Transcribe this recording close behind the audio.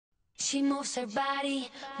She moves her body,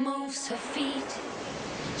 moves her feet.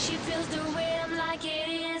 She feels the rhythm like it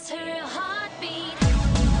is her heartbeat.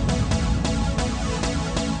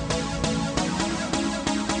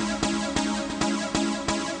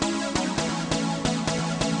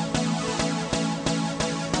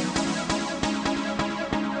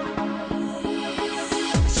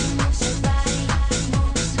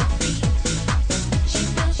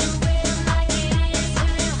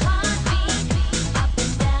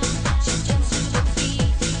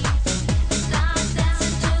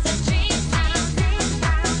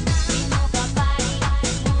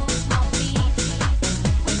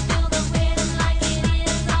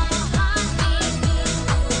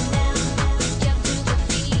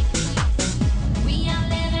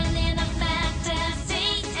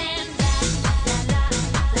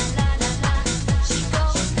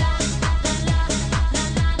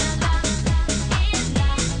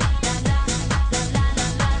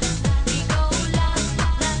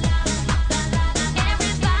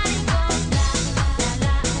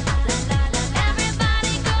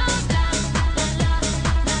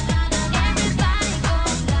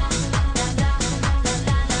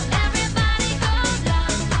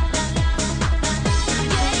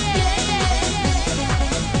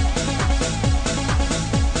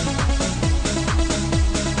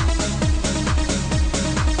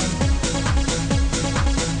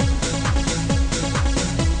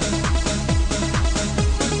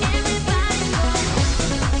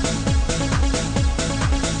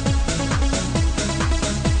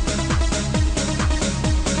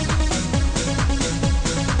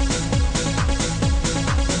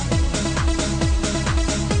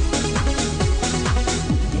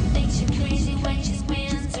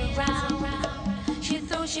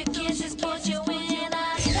 She kisses, put you in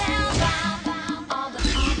a spellbound. All the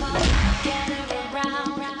people gather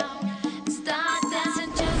around, start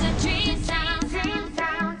dancing to the dream sound. We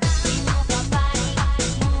move our body,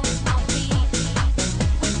 move our feet.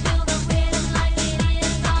 We feel the rhythm like it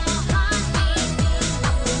is our heartbeat.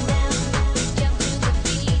 Up and down, we jump to the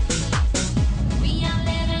beat. We are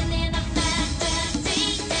living in a fantasy.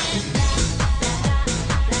 And la la la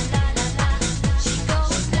la la la la. She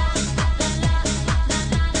goes la la la la.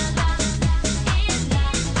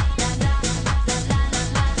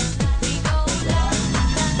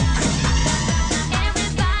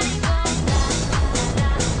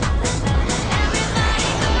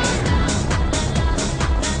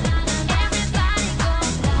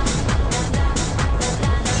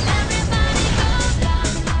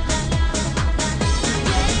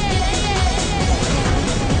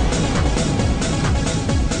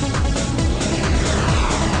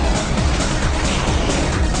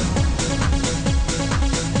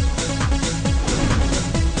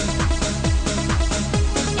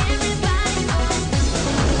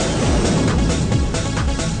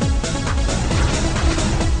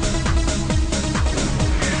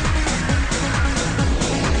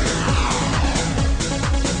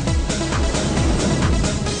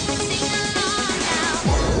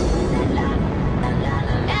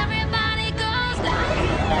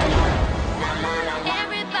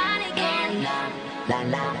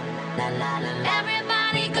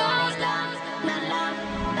 Everybody goes la la la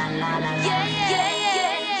la la la. Yeah, yeah,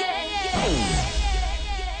 yeah, yeah, yeah.